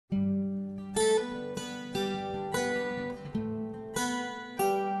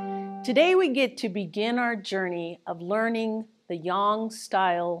Today we get to begin our journey of learning the Yang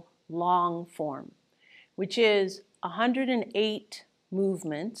style long form, which is 108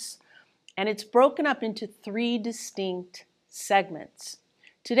 movements, and it's broken up into 3 distinct segments.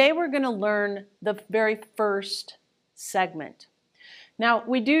 Today we're going to learn the very first segment. Now,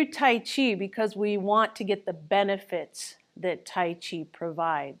 we do Tai Chi because we want to get the benefits that Tai Chi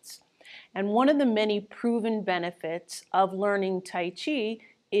provides. And one of the many proven benefits of learning Tai Chi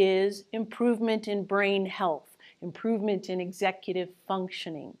is improvement in brain health, improvement in executive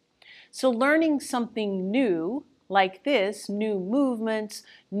functioning. So learning something new like this, new movements,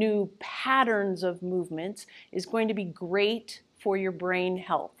 new patterns of movements, is going to be great for your brain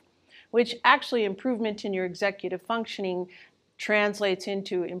health, which actually improvement in your executive functioning translates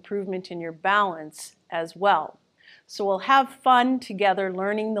into improvement in your balance as well. So we'll have fun together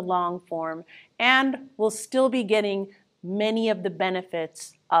learning the long form, and we'll still be getting many of the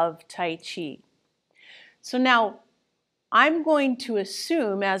benefits of Tai Chi. So now, I'm going to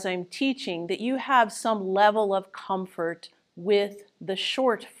assume as I'm teaching that you have some level of comfort with the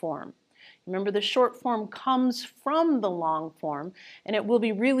short form. Remember, the short form comes from the long form, and it will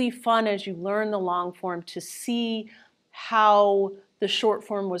be really fun as you learn the long form to see how the short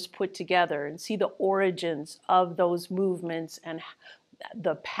form was put together and see the origins of those movements and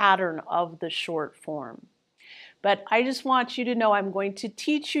the pattern of the short form. But I just want you to know I'm going to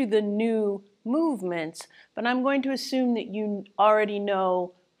teach you the new movements, but I'm going to assume that you already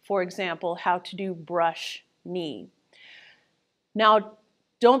know, for example, how to do brush knee. Now,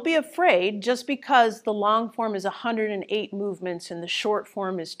 don't be afraid, just because the long form is 108 movements and the short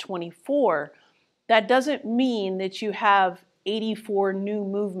form is 24, that doesn't mean that you have 84 new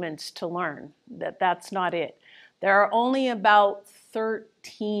movements to learn. That's not it. There are only about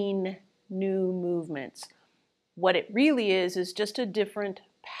 13 new movements. What it really is just a different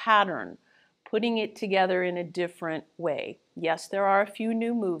pattern, putting it together in a different way. Yes, there are a few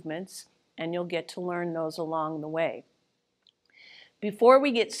new movements, and you'll get to learn those along the way. Before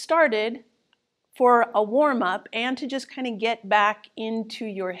we get started, for a warm-up and to just kind of get back into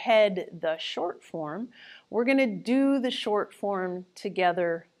your head the short form, we're going to do the short form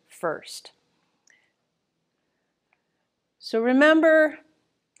together first. So remember,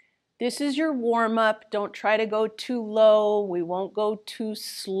 this is your warm-up. Don't try to go too low. We won't go too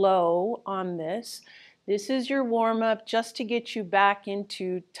slow on this. This is your warm-up just to get you back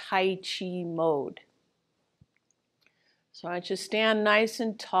into Tai Chi mode. So I want you to stand nice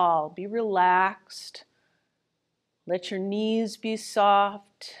and tall. Be relaxed. Let your knees be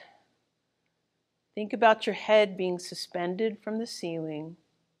soft. Think about your head being suspended from the ceiling.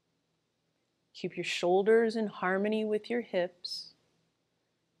 Keep your shoulders in harmony with your hips.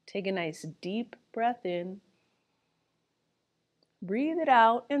 Take a nice deep breath in. Breathe it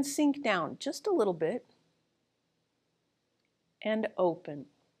out and sink down just a little bit. And open.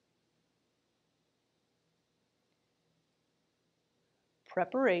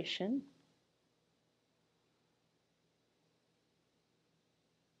 Preparation.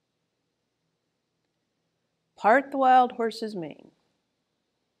 Part the wild horse's mane.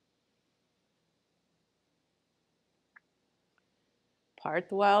 Part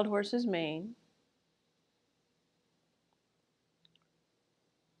the wild horse's mane.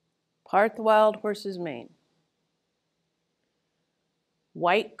 Part the wild horse's mane.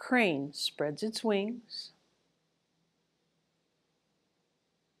 White crane spreads its wings.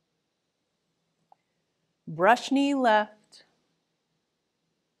 Brush knee left.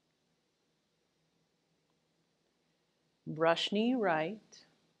 Brush knee right.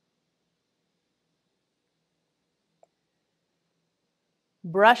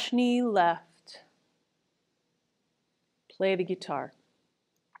 Brush knee left. Play the guitar.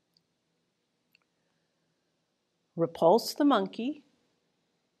 Repulse the monkey.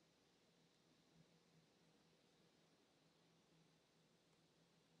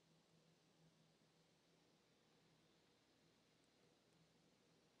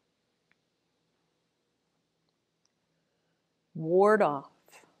 Ward off.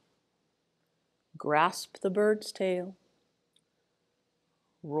 Grasp the bird's tail.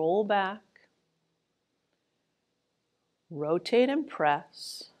 Roll back. Rotate and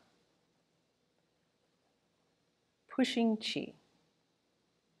press. Pushing chi.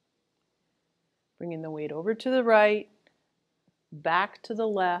 Bringing the weight over to the right, back to the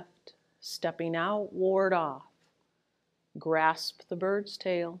left, stepping out, ward off. Grasp the bird's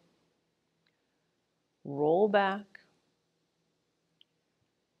tail. Roll back.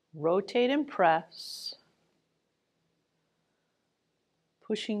 Rotate and press.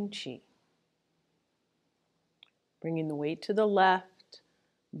 Pushing chi. Bringing the weight to the left,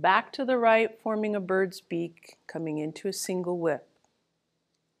 Back to the right, forming a bird's beak, coming into a single whip.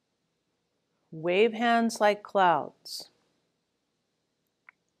 Wave hands like clouds.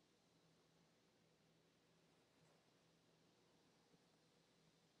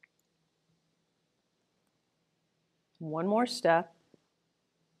 One more step.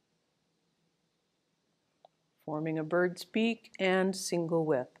 Forming a bird's beak and single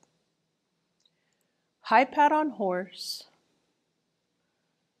whip. High pat on horse.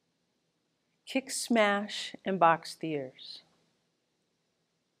 Kick, smash, and box the ears.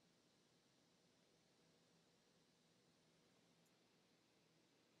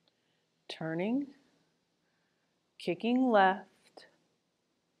 Turning, kicking left,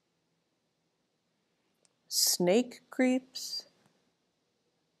 snake creeps,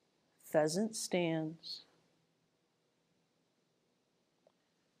 pheasant stands,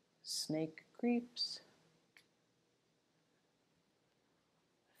 snake creeps,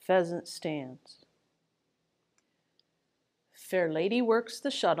 pheasant stands. Fair lady works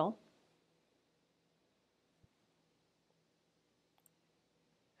the shuttle.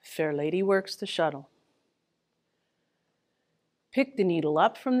 Fair lady works the shuttle. Pick the needle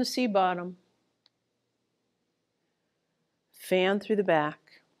up from the sea bottom. Fan through the back.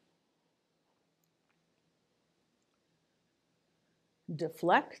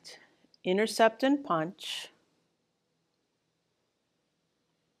 Deflect, intercept, and punch.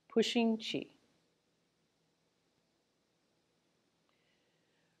 Pushing chi.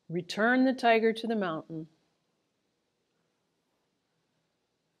 Return the tiger to the mountain.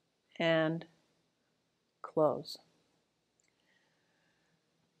 And close.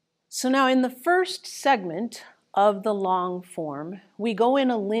 So now in the first segment of the long form, we go in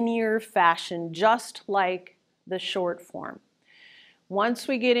a linear fashion just like the short form. Once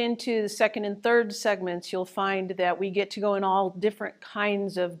we get into the second and third segments, you'll find that we get to go in all different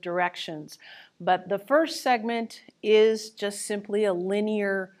kinds of directions. But the first segment is just simply a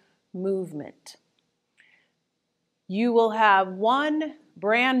linear movement. You will have one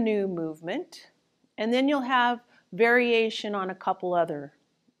brand new movement, and then you'll have variation on a couple other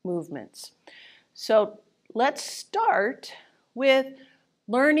movements. So let's start with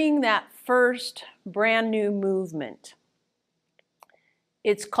learning that first brand new movement.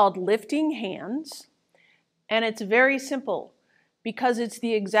 It's called lifting hands, and it's very simple because it's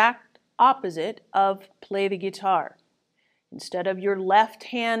the exact opposite of play the guitar. Instead of your left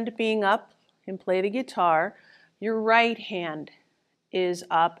hand being up and play the guitar, your right hand is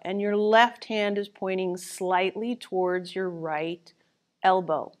up and your left hand is pointing slightly towards your right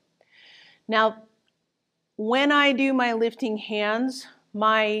elbow. Now, when I do my lifting hands,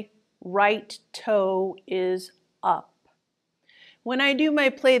 my right toe is up. When I do my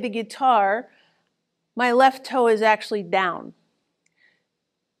play the guitar, my left toe is actually down.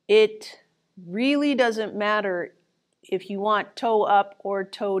 It really doesn't matter if you want toe up or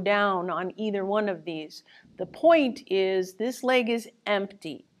toe down on either one of these. The point is this leg is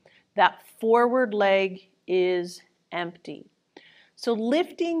empty. That forward leg is empty. So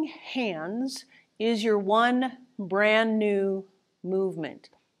lifting hands is your one brand new movement.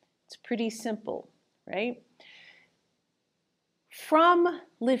 It's pretty simple, right? From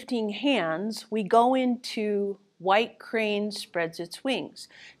lifting hands, we go into white crane spreads its wings.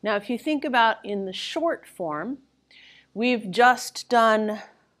 Now, if you think about in the short form, we've just done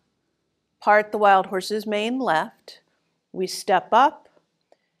part the wild horse's mane left. We step up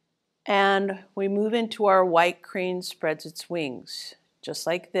and we move into our white crane spreads its wings, just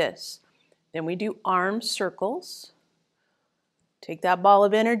like this. Then we do arm circles. Take that ball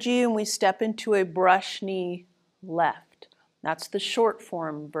of energy and we step into a brush knee left. That's the short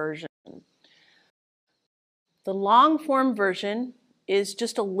form version. The long form version is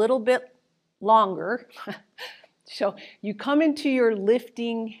just a little bit longer. So you come into your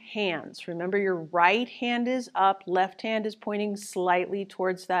lifting hands. Remember, your right hand is up, left hand is pointing slightly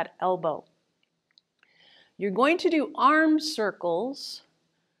towards that elbow. You're going to do arm circles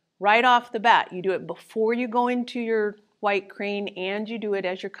right off the bat. You do it before you go into your white crane and you do it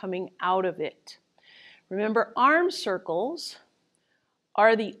as you're coming out of it. Remember, arm circles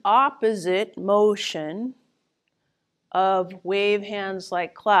are the opposite motion of wave hands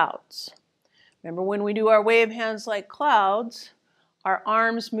like clouds. Remember, when we do our wave hands like clouds, our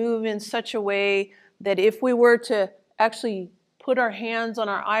arms move in such a way that if we were to actually put our hands on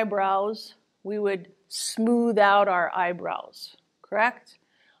our eyebrows, we would smooth out our eyebrows, correct?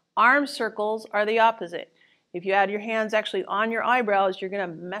 Arm circles are the opposite. If you had your hands actually on your eyebrows, you're going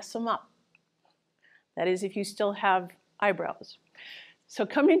to mess them up. That is, if you still have eyebrows. So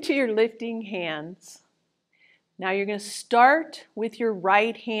come into your lifting hands. Now you're going to start with your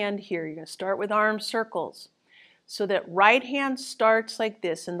right hand here. You're going to start with arm circles. So that right hand starts like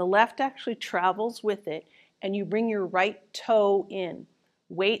this, and the left actually travels with it, and you bring your right toe in.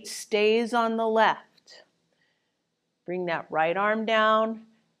 Weight stays on the left. Bring that right arm down.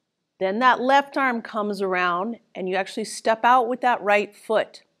 Then that left arm comes around, and you actually step out with that right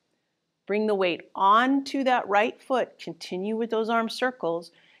foot. Bring the weight onto that right foot. Continue with those arm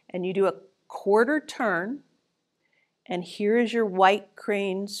circles, and you do a quarter turn. And here is your white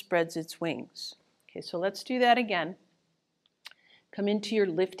crane spreads its wings. Okay, so let's do that again. Come into your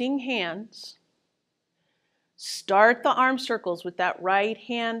lifting hands. Start the arm circles with that right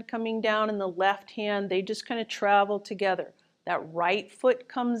hand coming down and the left hand. They just kind of travel together. That right foot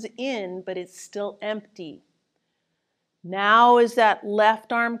comes in, but it's still empty. Now as that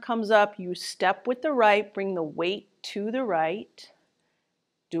left arm comes up, you step with the right, bring the weight to the right.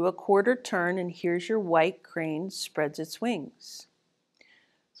 Do a quarter turn, and here's your white crane spreads its wings.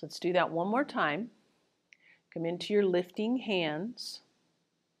 So let's do that one more time. Come into your lifting hands.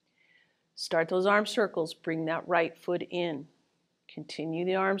 Start those arm circles. Bring that right foot in. Continue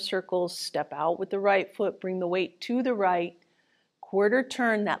the arm circles. Step out with the right foot. Bring the weight to the right. Quarter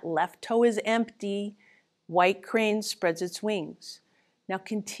turn. That left toe is empty. White crane spreads its wings. Now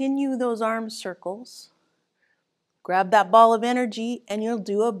continue those arm circles. Grab that ball of energy, and you'll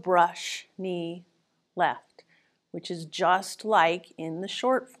do a brush knee left, which is just like in the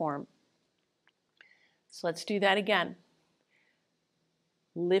short form. So let's do that again.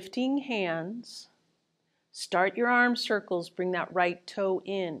 Lifting hands, start your arm circles, bring that right toe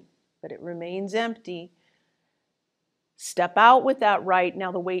in, but it remains empty. Step out with that right.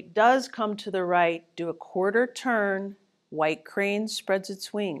 Now the weight does come to the right. Do a quarter turn. White crane spreads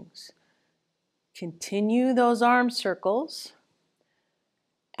its wings. Continue those arm circles,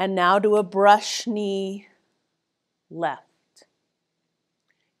 and now do a brush knee left.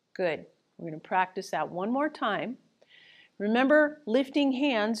 Good. We're going to practice that one more time. Remember, lifting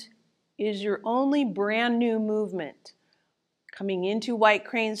hands is your only brand new movement. Coming into white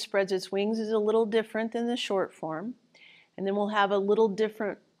crane spreads its wings is a little different than the short form, and then we'll have a little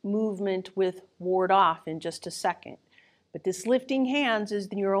different movement with ward off in just a second. But this lifting hands is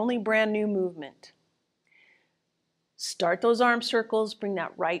your only brand new movement. Start those arm circles, bring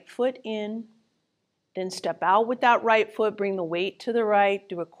that right foot in, then step out with that right foot, bring the weight to the right,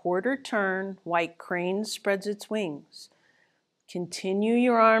 do a quarter turn, white crane spreads its wings. Continue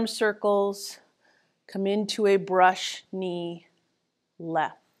your arm circles, come into a brush knee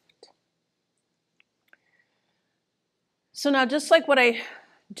left. So now just like what I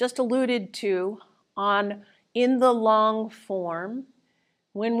just alluded to in the long form,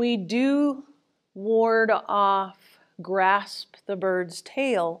 when we do ward off, grasp the bird's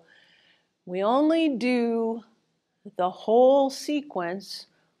tail, we only do the whole sequence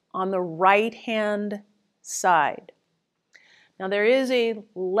on the right hand side. Now there is a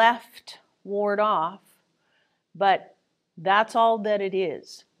left ward off, but that's all that it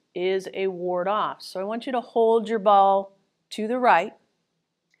is a ward off. So I want you to hold your ball to the right,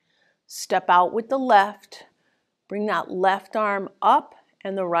 step out with the left, bring that left arm up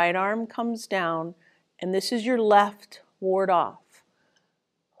and the right arm comes down, and this is your left ward off.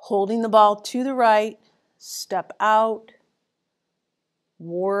 Holding the ball to the right, step out,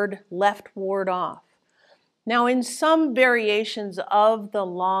 left ward off. Now in some variations of the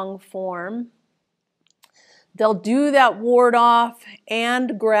long form, they'll do that ward off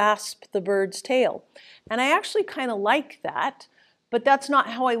and grasp the bird's tail. And I actually kind of like that, but that's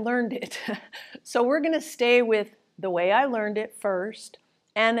not how I learned it. So we're going to stay with the way I learned it first,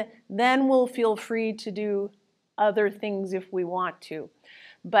 and then we'll feel free to do other things if we want to.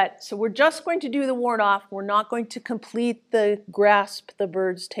 So we're just going to do the ward off. We're not going to complete the grasp the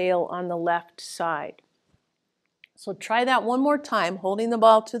bird's tail on the left side. So try that one more time, holding the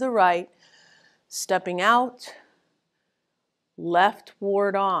ball to the right, stepping out, left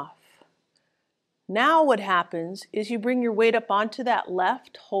ward off. Now what happens is you bring your weight up onto that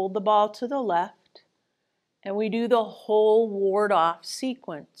left, hold the ball to the left, and we do the whole ward off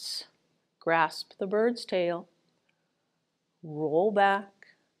sequence. Grasp the bird's tail, roll back,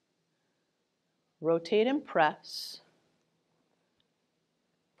 rotate and press,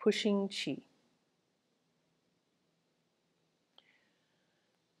 pushing chi.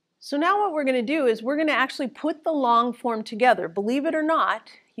 So now what we're going to do is we're going to actually put the long form together. Believe it or not,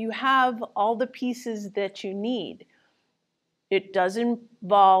 you have all the pieces that you need. It does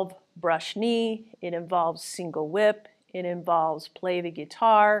involve brush knee, it involves single whip, it involves play the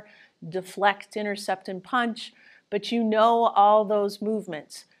guitar, deflect, intercept, and punch, but you know all those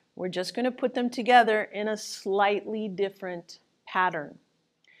movements. We're just going to put them together in a slightly different pattern.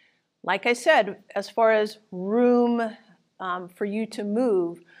 Like I said, as far as room for you to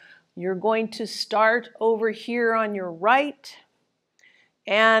move, you're going to start over here on your right,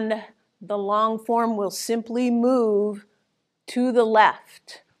 and the long form will simply move to the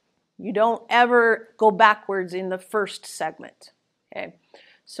left. You don't ever go backwards in the first segment. Okay?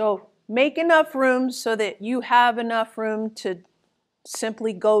 So make enough room so that you have enough room to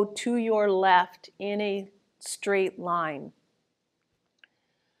simply go to your left in a straight line.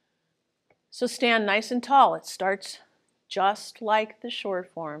 So stand nice and tall. It starts just like the short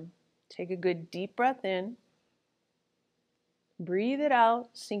form. Take a good deep breath in. Breathe it out,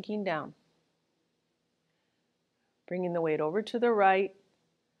 sinking down. Bringing the weight over to the right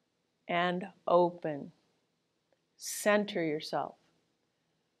and open. Center yourself.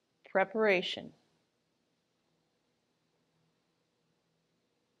 Preparation.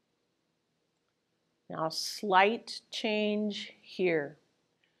 Now, slight change here.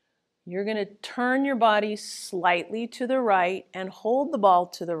 You're going to turn your body slightly to the right and hold the ball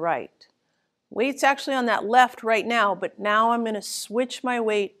to the right. Weight's actually on that left right now, but now I'm going to switch my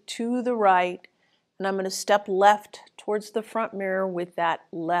weight to the right, and I'm going to step left towards the front mirror with that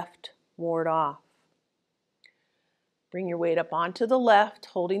left ward off. Bring your weight up onto the left,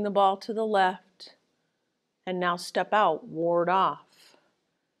 holding the ball to the left, and now step out, ward off.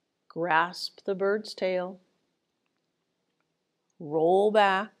 Grasp the bird's tail, roll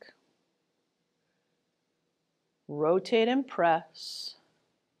back, rotate and press,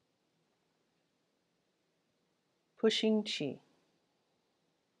 pushing chi.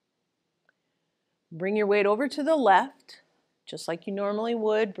 Bring your weight over to the left, just like you normally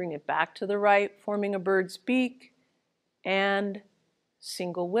would. Bring it back to the right, forming a bird's beak, and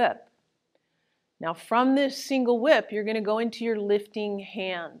single whip. Now from this single whip, you're going to go into your lifting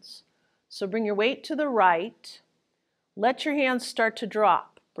hands. So bring your weight to the right. Let your hands start to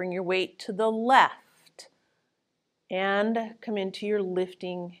drop. Bring your weight to the left and come into your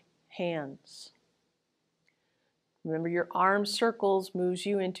lifting hands. Remember, your arm circles moves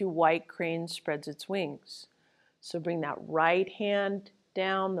you into white crane spreads its wings. So bring that right hand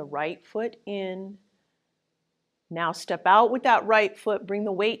down, the right foot in. Now step out with that right foot, bring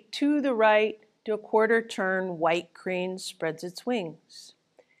the weight to the right, do a quarter turn, white crane spreads its wings.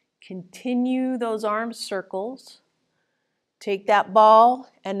 Continue those arm circles. Take that ball,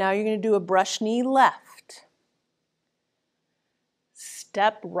 and now you're going to do a brush knee left.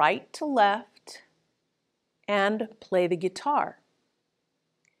 Step right to left and play the guitar.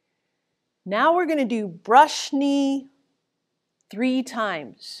 Now we're going to do brush knee 3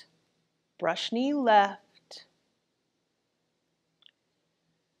 times. Brush knee left,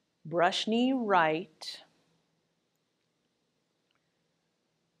 brush knee right,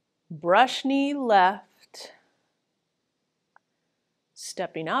 brush knee left,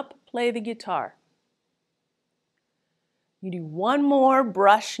 stepping up, play the guitar. You do one more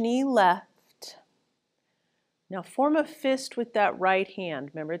brush knee left. Now form a fist with that right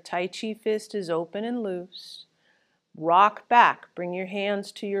hand. Remember, Tai Chi fist is open and loose. Rock back. Bring your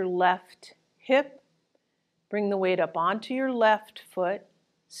hands to your left hip. Bring the weight up onto your left foot.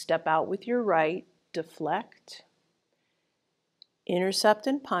 Step out with your right. Deflect. Intercept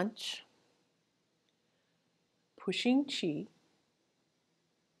and punch. Pushing chi.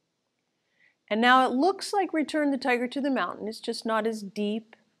 And now it looks like Return the Tiger to the Mountain. It's just not as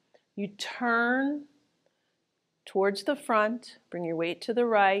deep. You turn towards the front, bring your weight to the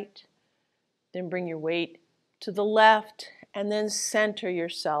right, then bring your weight to the left, and then center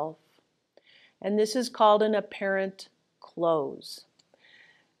yourself. And this is called an apparent close.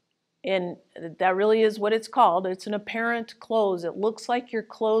 And that really is what it's called. It's an apparent close. It looks like you're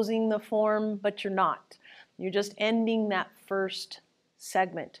closing the form, but you're not. You're just ending that first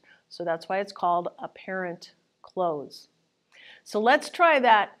segment. So that's why it's called apparent close. So let's try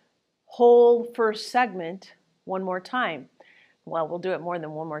that whole first segment one more time. Well, we'll do it more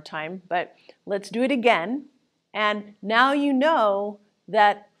than one more time, but let's do it again. And now you know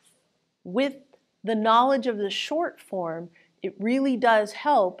that with the knowledge of the short form, it really does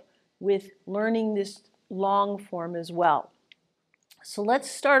help with learning this long form as well. So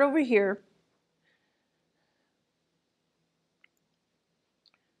let's start over here.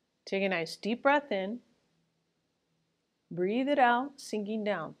 Take a nice deep breath in. Breathe it out, sinking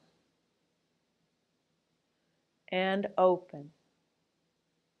down. And open.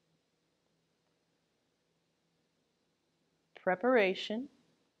 Preparation.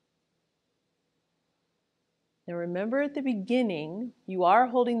 Now remember, at the beginning, you are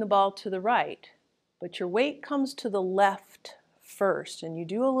holding the ball to the right, but your weight comes to the left first, and you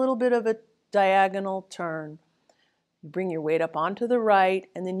do a little bit of a diagonal turn. You bring your weight up onto the right,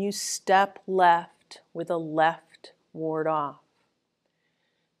 and then you step left with a left ward off.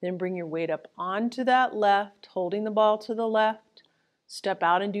 Then bring your weight up onto that left, holding the ball to the left. Step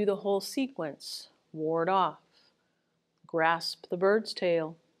out and do the whole sequence. Ward off. Grasp the bird's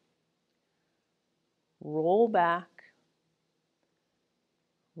tail. Roll back.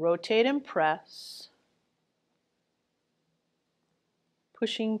 Rotate and press.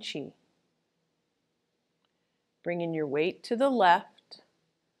 Pushing chi. Bringing your weight to the left.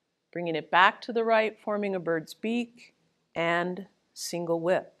 Bringing it back to the right, forming a bird's beak and single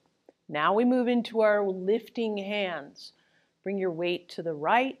whip. Now we move into our lifting hands. Bring your weight to the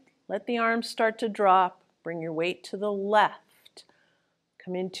right. Let the arms start to drop. Bring your weight to the left.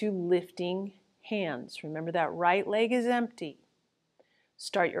 Come into lifting hands. Remember that right leg is empty.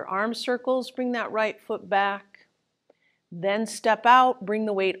 Start your arm circles. Bring that right foot back. Then step out. Bring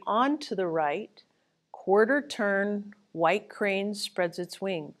the weight onto the right. Quarter turn. White crane spreads its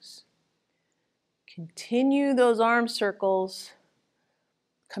wings. Continue those arm circles.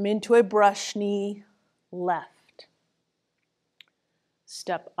 Come into a brush knee left.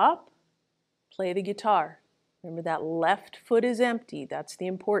 Step up, play the guitar. Remember that left foot is empty. That's the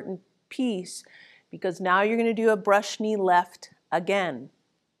important piece because now you're going to do a brush knee left again.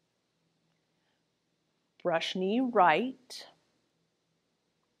 Brush knee right.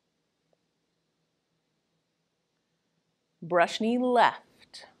 Brush knee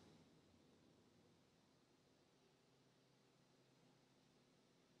left.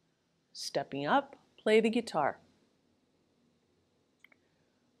 Stepping up, play the guitar.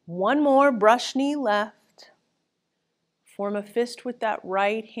 One more, brush knee left. Form a fist with that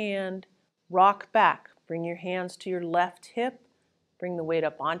right hand. Rock back. Bring your hands to your left hip. Bring the weight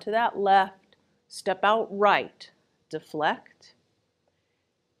up onto that left. Step out right. Deflect.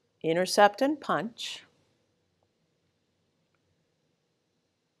 Intercept and punch.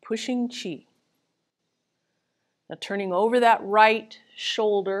 Pushing chi. Now turning over that right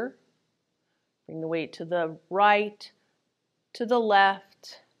shoulder. Bring the weight to the right, to the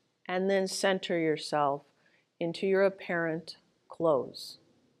left, and then center yourself into your apparent close.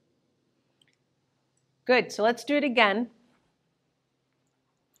 Good, so let's do it again.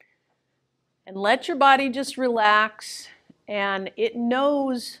 And let your body just relax, and it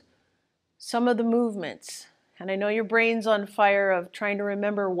knows some of the movements. And I know your brain's on fire of trying to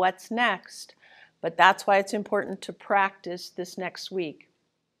remember what's next, but that's why it's important to practice this next week.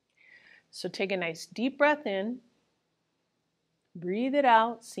 So take a nice deep breath in, breathe it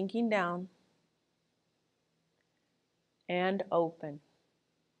out, sinking down, and open.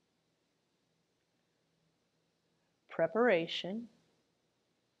 Preparation.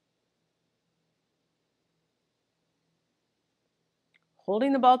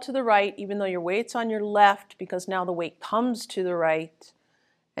 Holding the ball to the right, even though your weight's on your left, because now the weight comes to the right,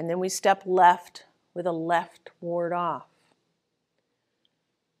 and then we step left with a left ward off.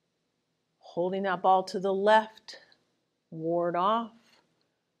 Holding that ball to the left, ward off,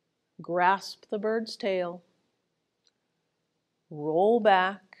 grasp the bird's tail, roll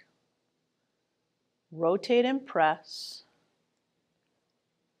back, rotate and press,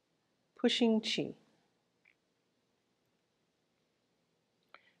 pushing chi.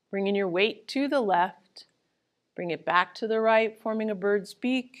 Bringing your weight to the left, bring it back to the right, forming a bird's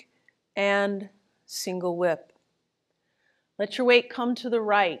beak and single whip. Let your weight come to the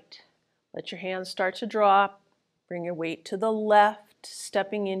right. Let your hands start to drop. Bring your weight to the left,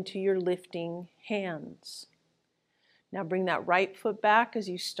 stepping into your lifting hands. Now bring that right foot back as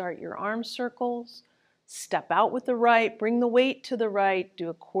you start your arm circles. Step out with the right, bring the weight to the right, do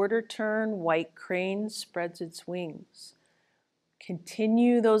a quarter turn, white crane spreads its wings.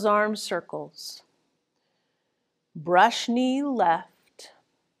 Continue those arm circles. Brush knee left.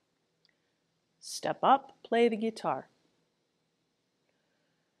 Step up, play the guitar.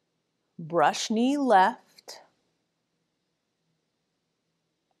 Brush knee left.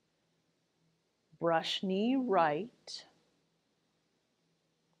 Brush knee right.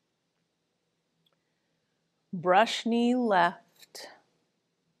 Brush knee left.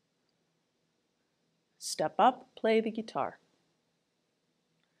 Step up, play the guitar.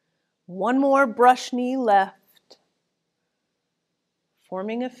 One more, brush knee left.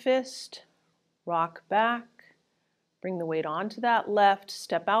 Forming a fist, rock back. Bring the weight onto that left,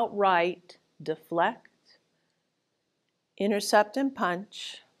 step out right, deflect, intercept and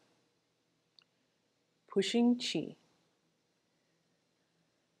punch, pushing chi.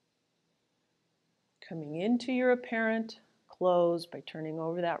 Coming into your apparent close by turning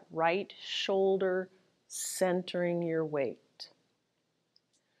over that right shoulder, centering your weight.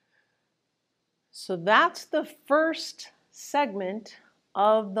 So that's the first segment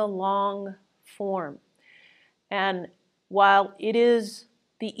of the long form. And while it is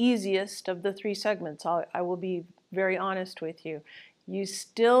the easiest of the three segments, I will be very honest with you, you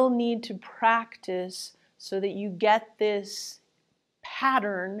still need to practice so that you get this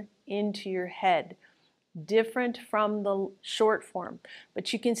pattern into your head, different from the short form.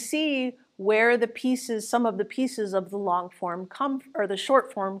 But you can see where the pieces, some of the pieces of the long form come, or the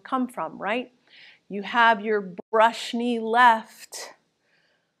short form come from, right? You have your brush knee left,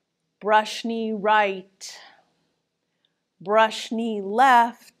 brush knee right, brush knee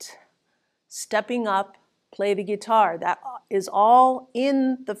left, stepping up, play the guitar. That is all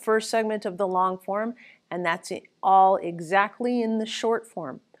in the first segment of the long form, and that's all exactly in the short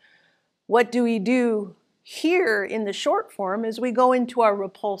form. What do we do here in the short form is we go into our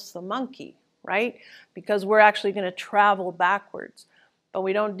repulse the monkey, right? Because we're actually going to travel backwards. But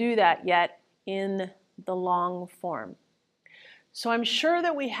we don't do that yet in the long form. So I'm sure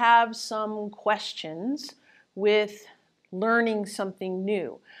that we have some questions with learning something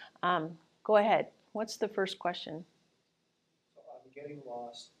new. Go ahead. What's the first question? So I'm getting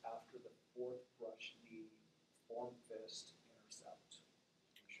lost after the fourth brush knee, form fist, intercept.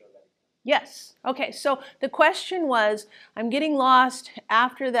 Can you show that again? Yes. Okay, so the question was, I'm getting lost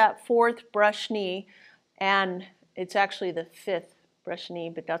after that fourth brush knee, and it's actually the fifth brush knee,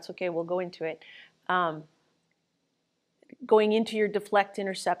 but that's okay, we'll go into it. Going into your deflect,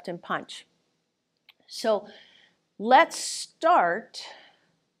 intercept, and punch. So let's start.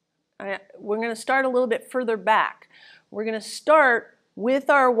 We're going to start a little bit further back. We're going to start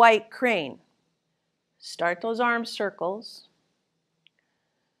with our white crane. Start those arm circles.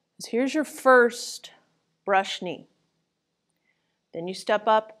 Here's your first brush knee. Then you step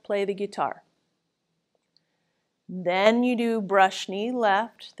up, play the guitar. Then you do brush knee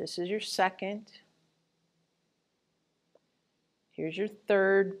left. This is your second. Here's your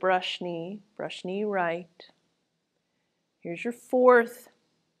third brush knee right. Here's your fourth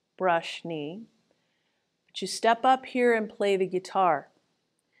brush knee. But you step up here and play the guitar.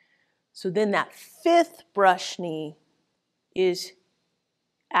 So then that fifth brush knee is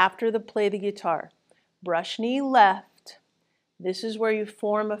after the play the guitar. Brush knee left. This is where you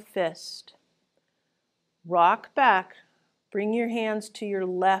form a fist. Rock back. Bring your hands to your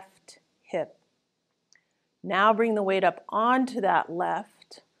left hip. Now bring the weight up onto that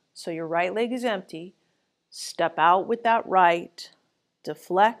left, so your right leg is empty. Step out with that right,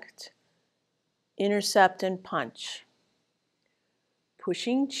 deflect, intercept, and punch.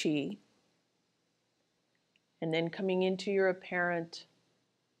 Pushing chi, and then coming into your apparent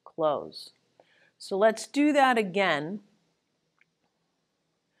close. So let's do that again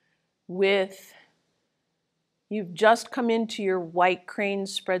with, you've just come into your white crane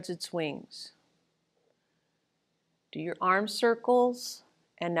spreads its wings. Do your arm circles,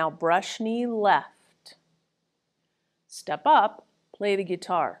 and now brush knee left. Step up, play the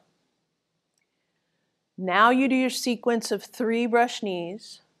guitar. Now you do your sequence of 3 brush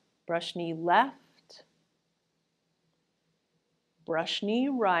knees. Brush knee left, brush knee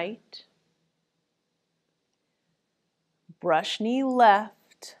right, brush knee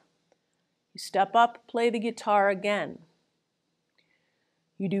left. You step up, play the guitar again.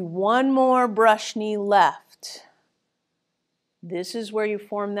 You do 1 more brush knee left. This is where you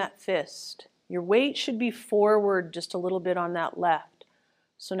form that fist. Your weight should be forward just a little bit on that left.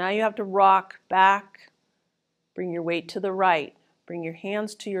 So now you have to rock back, bring your weight to the right, bring your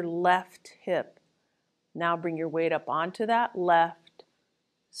hands to your left hip. Now bring your weight up onto that left,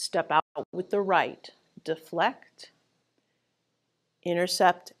 step out with the right, deflect,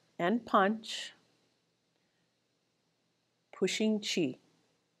 intercept, and punch, pushing chi.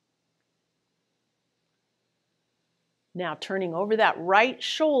 Now turning over that right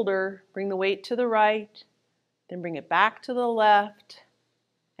shoulder, bring the weight to the right, then bring it back to the left,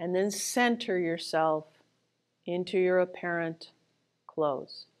 and then center yourself into your apparent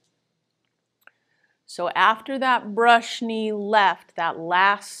close. So after that brush knee left, that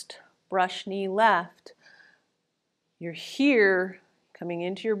last brush knee left, you're here, coming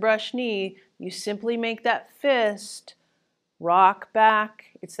into your brush knee, you simply make that fist, rock back.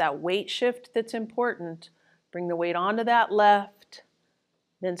 It's that weight shift that's important. Bring the weight onto that left,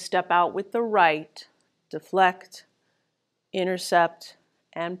 then step out with the right, deflect, intercept,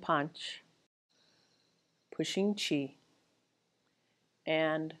 and punch, pushing chi,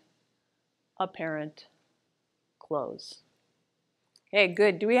 and apparent close. Okay,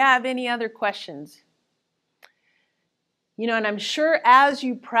 good. Do we have any other questions? You know, and I'm sure as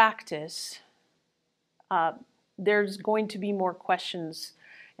you practice, there's going to be more questions,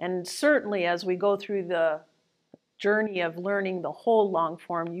 And certainly as we go through the journey of learning the whole long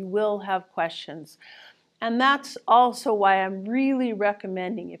form, you will have questions. And that's also why I'm really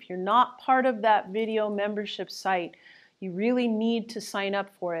recommending, if you're not part of that video membership site, you really need to sign up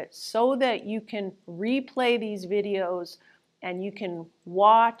for it so that you can replay these videos and you can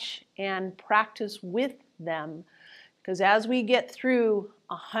watch and practice with them. Because as we get through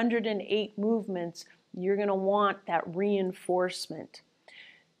 108 movements, you're going to want that reinforcement.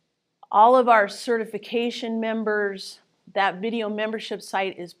 All of our certification members, that video membership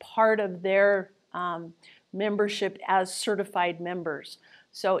site is part of their membership as certified members.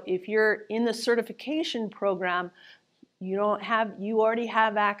 So if you're in the certification program, you already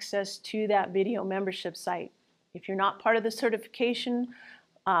have access to that video membership site. If you're not part of the certification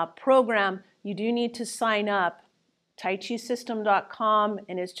program, you do need to sign up. TaiChiSystem.com,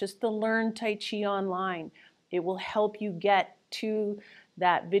 and it's just the Learn Tai Chi online. It will help you get to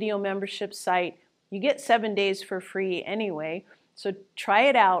that video membership site. You get 7 days for free anyway, so try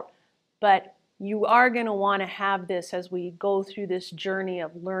it out, but you are going to want to have this as we go through this journey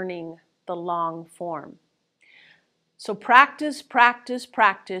of learning the long form. So practice, practice,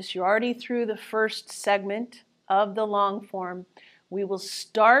 practice. You're already through the first segment of the long form. We will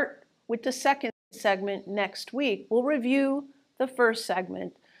start with the second segment next week. We'll review the first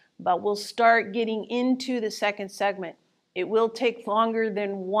segment, but we'll start getting into the second segment. It will take longer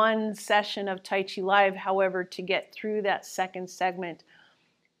than one session of Tai Chi Live, however, to get through that second segment.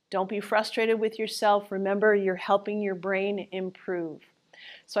 Don't be frustrated with yourself. Remember, you're helping your brain improve.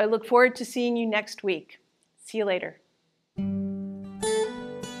 So I look forward to seeing you next week. See you later.